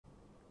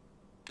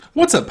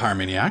What's up,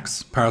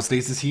 Pyromaniacs?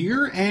 Pyrostasis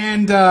here,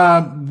 and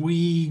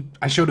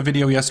I showed a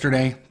video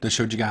yesterday that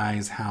showed you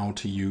guys how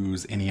to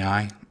use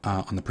NEI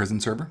on the prison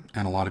server,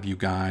 and a lot of you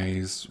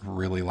guys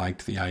really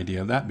liked the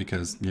idea of that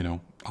because, you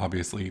know,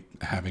 obviously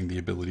having the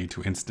ability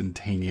to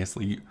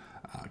instantaneously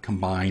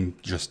combine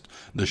just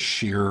the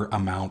sheer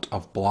amount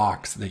of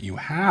blocks that you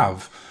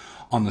have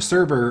on the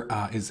server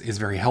is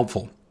very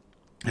helpful.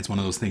 It's one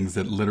of those things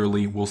that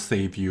literally will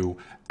save you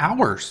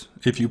hours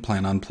if you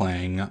plan on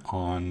playing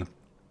on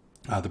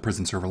the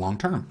prison server long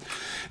term.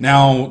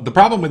 Now, the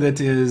problem with it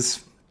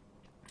is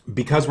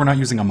because we're not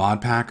using a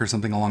mod pack or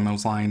something along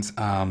those lines,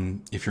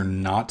 if you're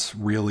not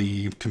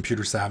really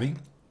computer savvy,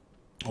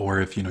 or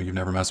if you've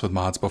never messed with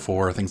mods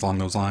before or things along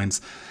those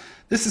lines,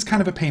 this is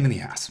kind of a pain in the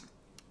ass.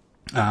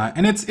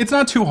 And it's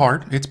not too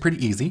hard. It's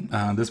pretty easy.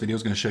 This video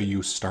is going to show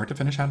you start to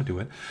finish how to do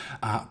it,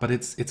 but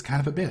it's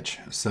kind of a bitch.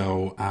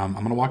 So I'm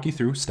going to walk you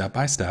through step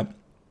by step,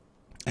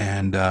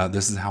 and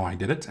this is how I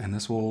did it. And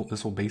this will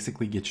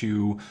basically get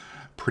you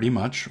pretty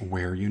much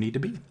where you need to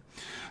be.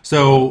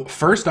 So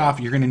first off,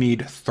 you're going to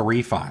need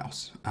 3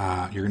 files.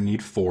 You're going to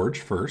need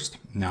Forge first.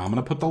 Now I'm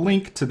going to put the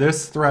link to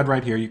this thread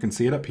right here. You can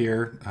see it up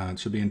here. It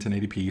should be in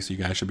 1080p, so you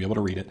guys should be able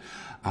to read it.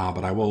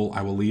 But I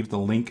will leave the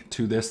link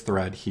to this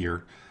thread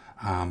here.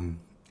 And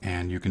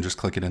you can just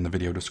click it in the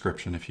video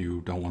description if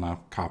you don't want to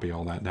copy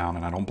all that down,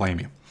 and I don't blame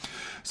you.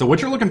 So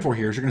what you're looking for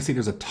here is you're going to see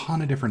there's a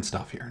ton of different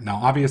stuff here.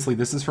 Now, obviously,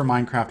 this is for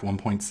Minecraft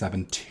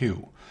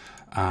 1.72.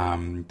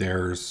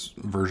 There's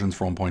versions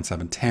for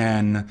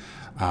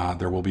 1.710.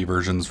 There will be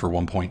versions for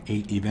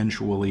 1.8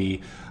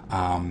 eventually.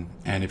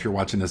 And if you're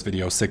watching this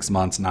video 6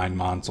 months, 9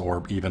 months,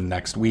 or even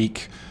next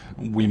week,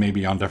 we may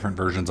be on different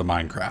versions of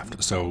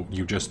Minecraft. So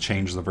you just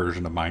change the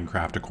version of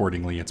Minecraft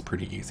accordingly. It's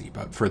pretty easy.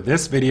 But for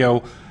this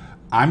video,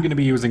 I'm going to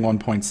be using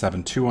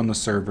 1.72 on the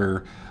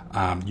server.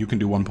 You can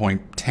do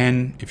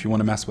 1.10 if you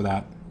want to mess with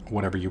that,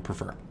 whatever you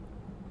prefer.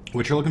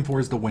 What you're looking for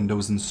is the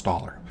Windows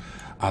installer.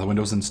 The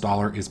Windows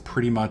installer is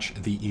pretty much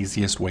the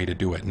easiest way to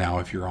do it. Now,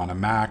 if you're on a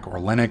Mac or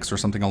Linux or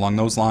something along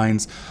those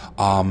lines,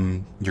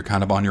 you're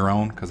kind of on your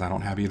own because I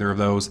don't have either of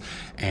those.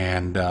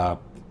 And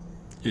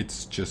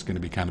it's just going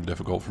to be kind of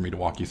difficult for me to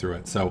walk you through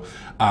it. So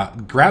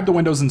grab the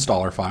Windows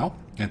installer file.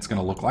 It's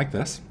going to look like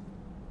this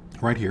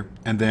right here.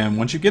 And then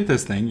once you get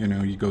this thing,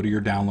 you go to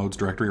your downloads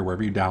directory or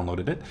wherever you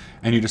downloaded it,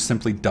 and you just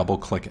simply double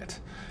click it.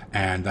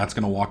 And that's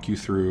going to walk you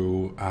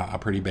through a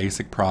pretty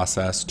basic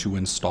process to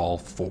install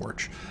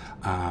Forge.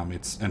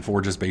 And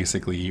Forge is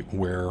basically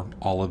where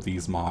all of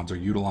these mods are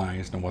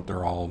utilized and what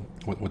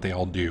they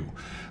all do.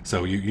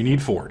 So you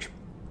need Forge.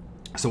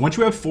 So once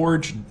you have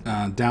Forge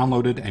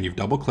downloaded and you've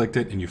double clicked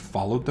it and you've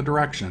followed the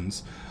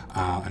directions,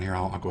 and here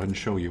I'll go ahead and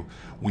show you.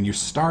 When you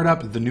start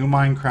up the new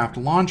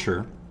Minecraft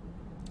launcher,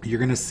 you're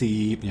going to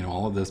see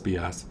all of this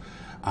BS,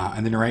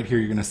 and then right here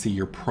you're going to see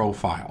your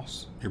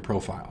profiles.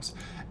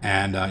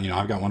 And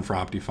I've got one for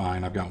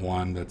Optifine, I've got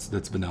one that's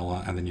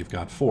vanilla, and then you've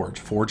got Forge.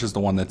 Forge is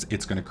the one it's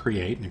going to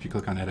create, and if you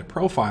click on Edit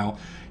Profile,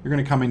 you're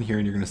going to come in here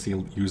and you're going to see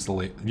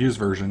use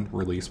version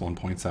release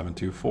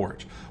 1.72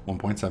 Forge.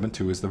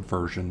 1.72 is the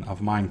version of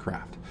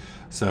Minecraft.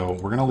 So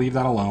we're going to leave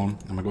that alone.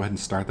 I'm going to go ahead and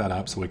start that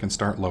up so we can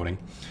start loading.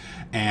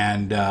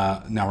 And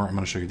now I'm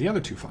going to show you the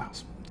other 2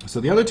 files. So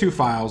the other 2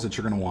 files that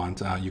you're going to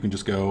want, you can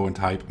just go and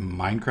type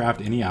Minecraft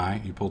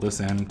NEI. You pull this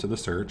into the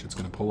search, it's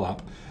going to pull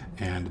up,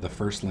 and the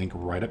first link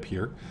right up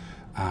here,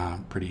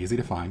 pretty easy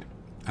to find.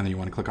 And then you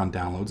want to click on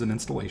Downloads and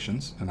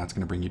Installations, and that's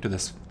going to bring you to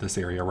this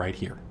area right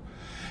here.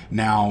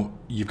 Now,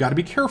 you've got to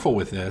be careful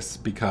with this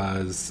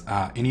because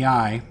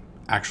NEI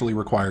actually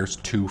requires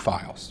 2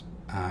 files.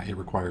 It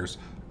requires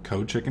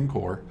Code Chicken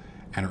Core,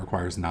 and it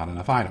requires Not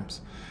Enough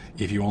Items.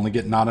 If you only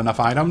get not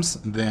enough items,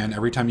 then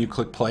every time you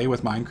click play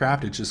with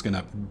Minecraft, it's just going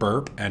to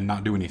burp and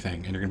not do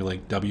anything. And you're going to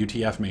be like,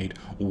 WTF mate,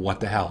 what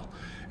the hell?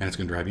 And it's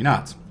going to drive you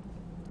nuts.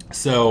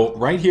 So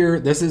right here,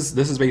 this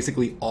is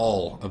basically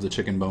all of the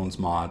Chicken Bones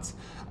mods.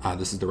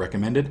 This is the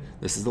recommended.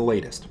 This is the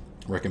latest.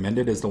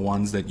 Recommended is the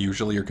ones that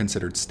usually are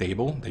considered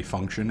stable. They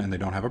function and they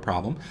don't have a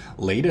problem.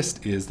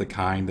 Latest is the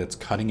kind that's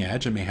cutting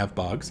edge and may have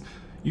bugs.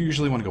 You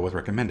usually want to go with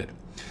recommended.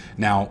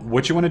 Now,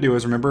 what you want to do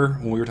is, remember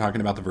when we were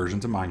talking about the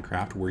versions of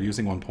Minecraft, we're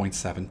using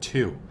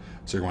 1.72.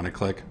 So you want to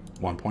click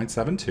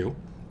 1.72,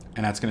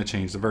 and that's going to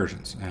change the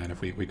versions. And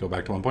if we go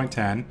back to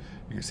 1.10,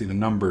 you can see the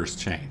numbers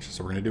change.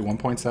 So we're going to do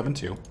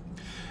 1.72.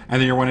 And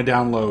then you're going to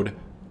download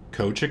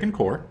Code Chicken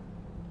Core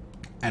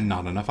and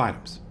Not Enough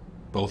Items.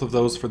 Both of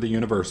those for the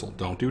universal.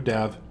 Don't do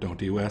dev, don't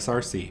do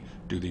SRC,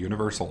 do the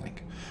universal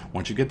link.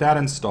 Once you get that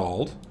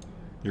installed,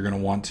 you're going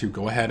to want to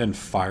go ahead and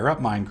fire up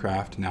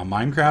Minecraft. Now,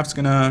 Minecraft's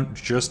going to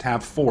just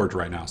have Forge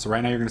right now. So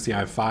right now you're going to see I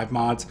have 5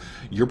 mods.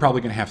 You're probably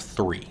going to have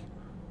 3.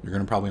 You're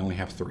going to probably only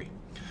have 3.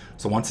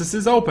 So once this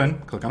is open,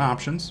 click on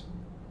Options,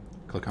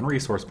 click on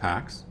Resource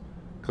Packs,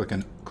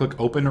 click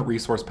Open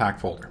Resource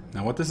Pack Folder.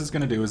 Now what this is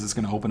going to do is it's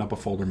going to open up a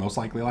folder most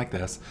likely like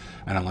this,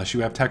 and unless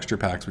you have texture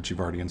packs, which you've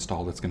already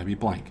installed, it's going to be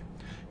blank.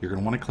 You're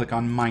going to want to click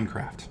on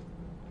Minecraft.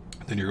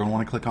 Then you're going to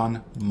want to click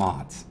on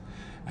Mods.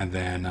 And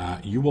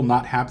then you will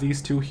not have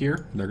these 2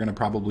 here. They're going to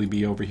probably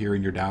be over here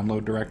in your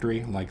download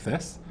directory like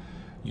this.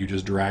 you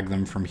just drag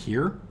them from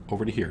here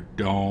over to here.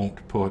 Don't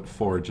put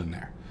Forge in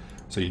there.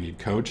 So you need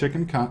code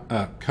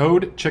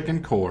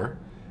chicken core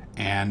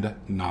and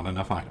not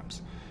enough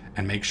items.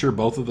 And make sure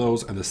both of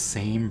those are the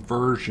same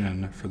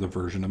version for the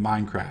version of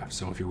Minecraft.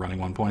 So if you're running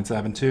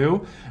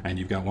 1.72 and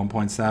you've got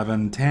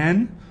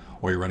 1.710,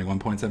 or you're running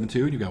 1.72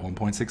 and you've got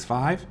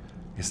 1.65,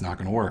 it's not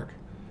going to work.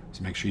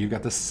 So make sure you've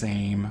got the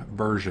same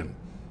version.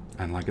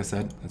 And like I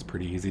said, it's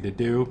pretty easy to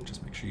do.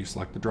 Just make sure you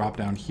select the drop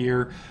down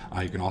here.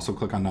 You can also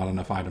click on not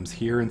enough items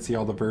here and see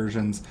all the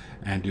versions,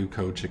 and do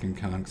code chicken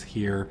chunks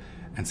here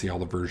and see all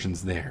the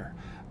versions there.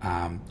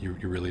 You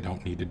really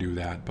don't need to do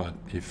that, but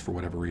if for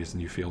whatever reason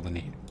you feel the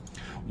need.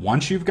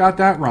 Once you've got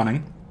that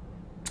running,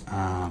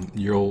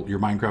 your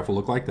Minecraft will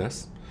look like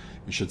this.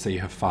 You should say you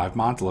have 5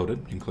 mods loaded.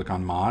 You can click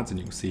on mods and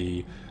you can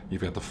see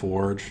you've got the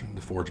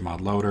Forge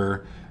mod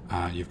loader,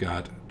 you've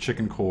got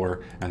chicken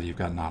core, and you've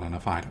got not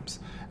enough items.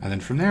 And then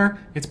from there,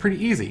 it's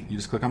pretty easy. You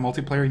just click on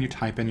multiplayer and you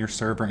type in your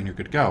server and you're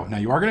good to go. Now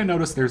you are going to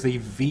notice there's a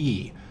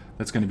V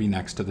that's going to be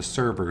next to the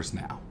servers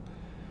now.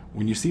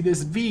 When you see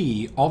this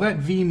V, all that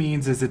V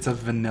means is it's a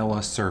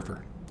vanilla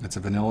server. It's a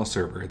vanilla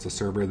server. It's a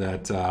server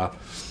that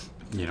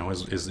you know,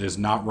 is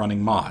not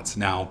running mods.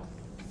 Now,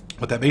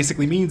 what that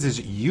basically means is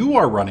you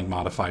are running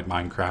modified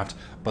Minecraft,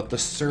 but the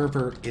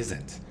server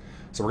isn't.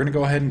 So we're going to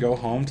go ahead and go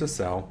home to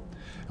sell.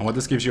 And what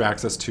this gives you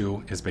access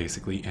to is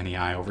basically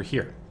NEI over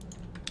here.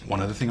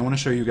 One other thing I want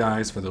to show you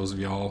guys, for those of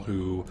y'all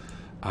who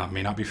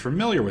may not be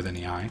familiar with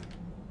NEI,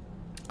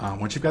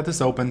 once you've got this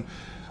open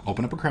up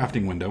a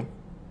crafting window,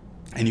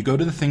 and you go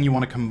to the thing you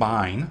want to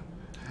combine,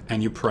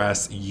 and you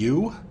press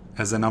U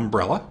as an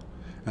umbrella,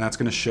 and that's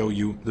going to show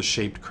you the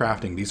shaped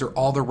crafting. These are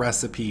all the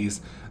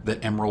recipes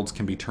that emeralds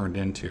can be turned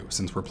into.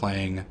 Since we're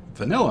playing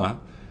vanilla,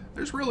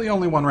 there's really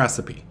only one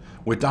recipe.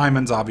 With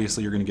diamonds,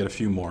 obviously, you're going to get a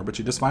few more, but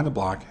you just find the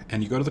block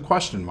and you go to the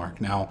question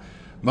mark. Now,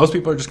 most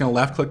people are just going to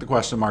left click the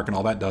question mark and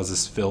all that does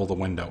is fill the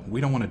window.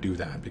 We don't want to do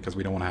that because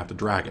we don't want to have to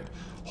drag it.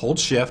 Hold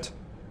shift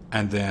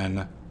and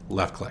then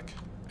left click.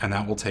 And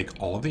that will take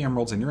all of the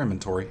emeralds in your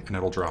inventory and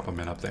it'll drop them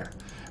in up there.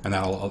 And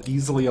that'll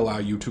easily allow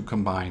you to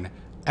combine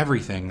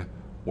everything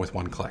with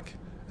one click.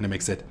 And it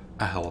makes it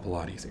a hell of a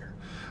lot easier.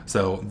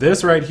 So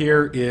this right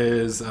here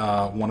is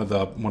one of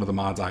the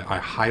mods I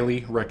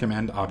highly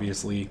recommend.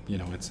 Obviously, you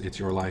know, it's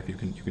your life. You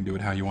can do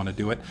it how you want to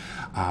do it.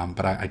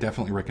 But I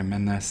definitely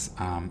recommend this.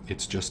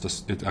 It's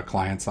just a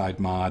client-side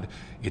mod.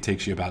 It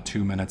takes you about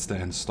 2 minutes to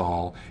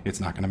install. It's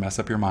not going to mess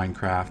up your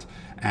Minecraft.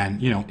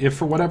 And you know, if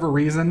for whatever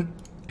reason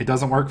it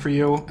doesn't work for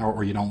you,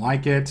 or you don't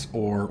like it,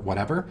 or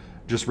whatever,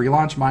 just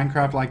relaunch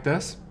Minecraft like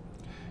this.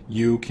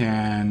 You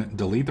can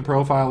delete the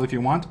profile if you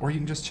want, or you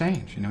can just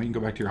change. You know, you can go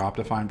back to your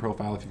Optifine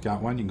profile if you've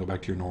got one. You can go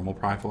back to your normal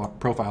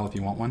profile if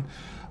you want one.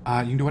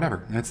 You can do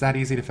whatever, and it's that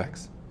easy to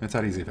fix. It's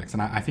that easy to fix,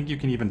 and I think you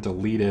can even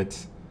delete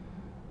it.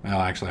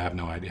 Well, actually, I have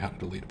no idea how to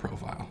delete a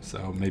profile.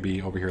 So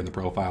maybe over here in the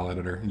profile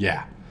editor,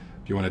 yeah.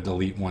 If you want to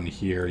delete one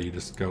here, you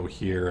just go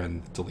here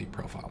and delete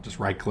profile. Just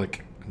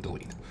right-click and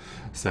delete.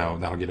 So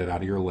that'll get it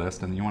out of your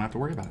list, and you won't have to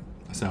worry about it.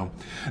 So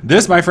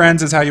this, my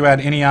friends, is how you add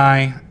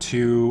NEI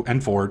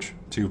and Forge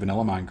to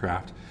vanilla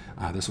Minecraft.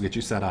 This will get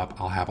you set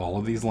up. I'll have all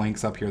of these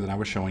links up here that I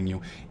was showing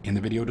you in the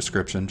video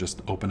description.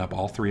 Just open up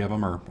all 3 of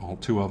them or all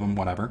 2 of them,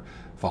 whatever.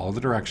 Follow the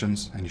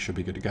directions, and you should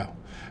be good to go.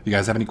 If you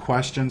guys have any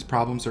questions,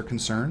 problems, or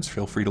concerns,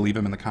 feel free to leave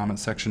them in the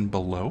comments section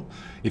below.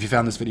 If you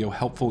found this video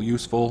helpful,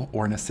 useful,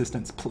 or an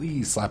assistance,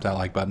 please slap that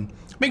like button.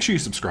 Make sure you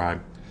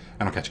subscribe,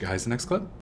 and I'll catch you guys in the next clip.